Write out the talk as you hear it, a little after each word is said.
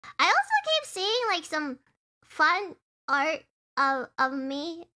I also keep seeing like some fun art of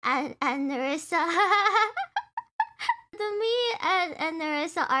me and Nerissa. The me and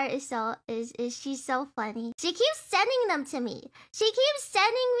Nerissa art is she's so funny. She keeps sending them to me. She keeps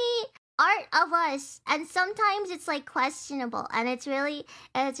sending me art of us, and sometimes it's like questionable, and it's really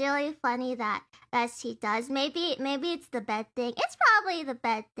funny that she does. Maybe it's the bed thing. It's probably the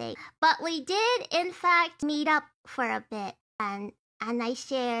bed thing. But we did in fact meet up for a bit, and I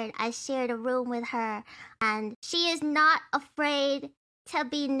shared a room with her, and she is not afraid to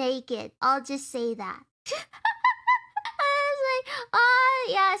be naked. I'll just say that. I was like, oh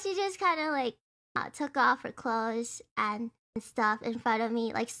yeah, she just kind of like took off her clothes and stuff in front of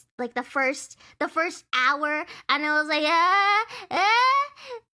me, like the first hour, and I was like,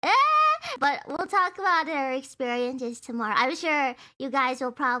 But we'll talk about our experiences tomorrow. I'm sure you guys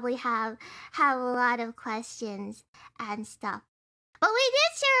will probably have a lot of questions and stuff. But we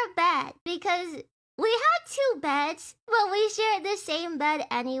did share a bed because we had 2 beds, but we shared the same bed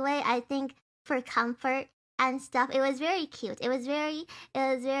anyway. I think for comfort and stuff. It was very cute. It was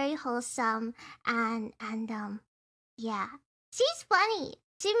very wholesome, and yeah. She's funny.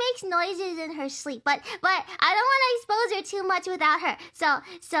 She makes noises in her sleep, but I don't want to expose her too much without her. So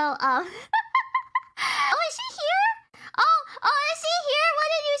oh, is she here? Oh, is she here? What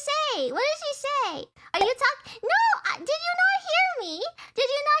did you say? What did she say? Are you talking? No, did you not hear me? Did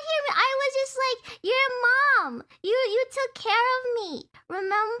you not hear me? I was just like, your mom. You took care of me.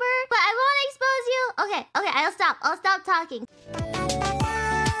 Remember? But I won't expose you. Okay, I'll stop talking.